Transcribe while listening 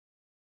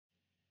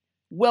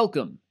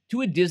Welcome to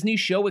a Disney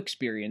show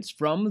experience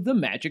from the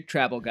Magic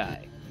Travel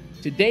Guy.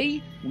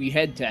 Today, we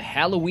head to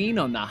Halloween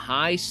on the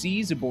high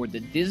seas aboard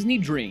the Disney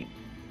Dream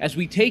as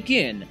we take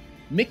in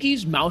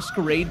Mickey's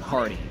Mousequerade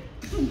Party.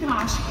 Oh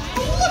gosh,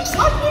 it looks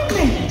like we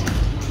made it.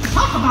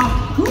 Talk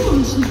about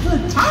ghouls and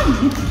good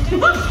timing.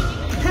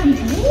 And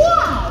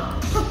wow,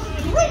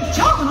 great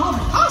job on all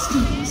the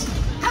costumes.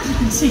 As you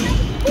can see,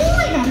 we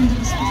got into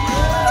this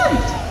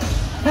great.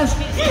 As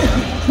here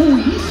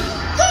we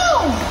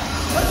go.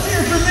 Let's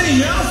hear it for Minnie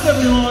Mouse,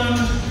 everyone.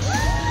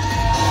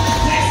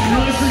 Thanks so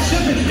much for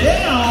shipping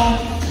down.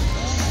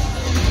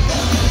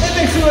 And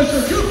thanks so much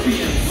for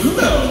Goofy and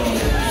Pluto.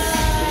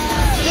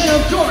 And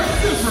of course,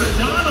 Super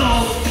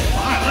Donald.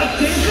 All right, let's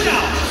change it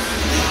out.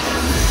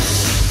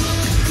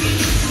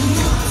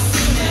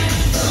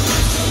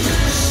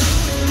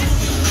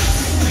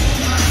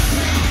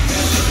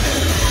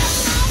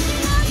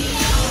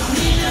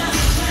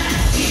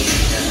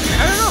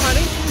 I don't know,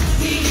 honey.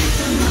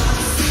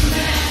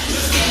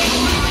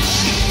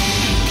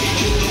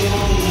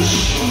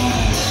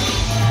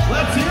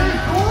 Let's hear it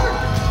for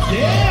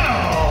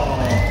Dale.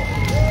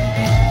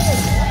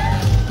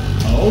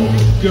 Oh,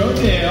 go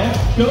Dale,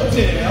 go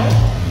Dale.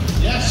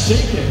 Yeah,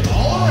 shake it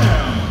all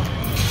around.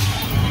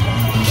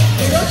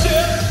 Hey, go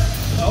Chip.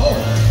 Oh,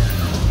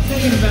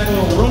 taking back a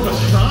little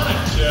Robotronic,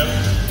 Chip.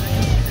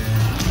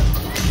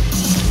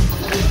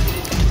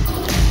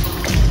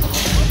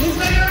 He's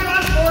making a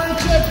run for it,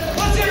 Chip.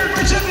 Let's hear it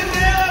for Chip and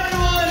Dale,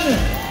 everyone.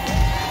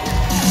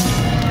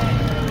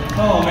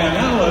 Oh man,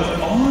 that was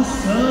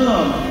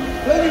awesome.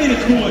 Maybe we need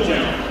to cool it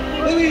down.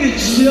 Maybe we need to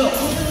chill.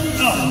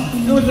 Oh,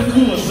 that was the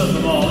coolest of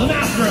them all. The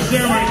master of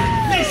ceremony.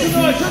 Make some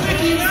noise for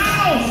Mickey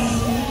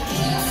Mouse!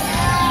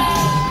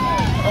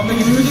 Oh,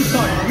 Mickey, we were just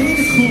talking. We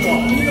need to cool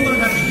off. We need to learn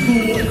how to be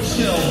cool and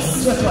chill,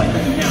 just like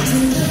Mickey Mouse. Do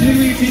you think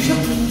we can teach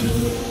him?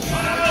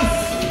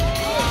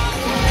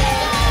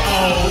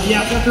 Oh,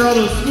 yes, after all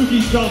those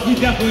spooky spells, we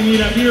definitely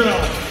need a hero.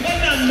 And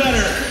none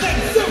better than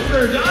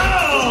Super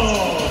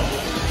Donald!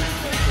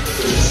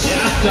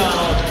 Yes,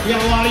 Donald. We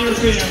got a lot of your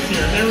fans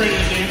here. They're ready to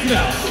dance it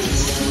out.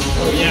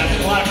 Oh, yes,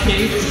 a lot of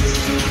cake.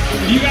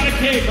 If you got a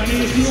cape, I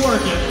need to see you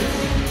work it.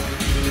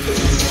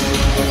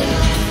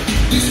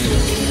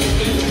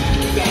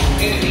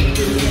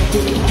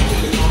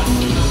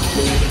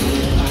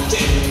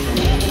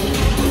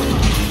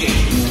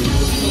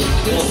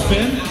 Little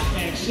spin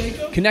and shake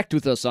them. Connect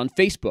with us on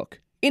Facebook,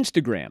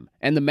 Instagram,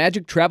 and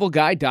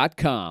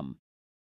themagictravelguy.com.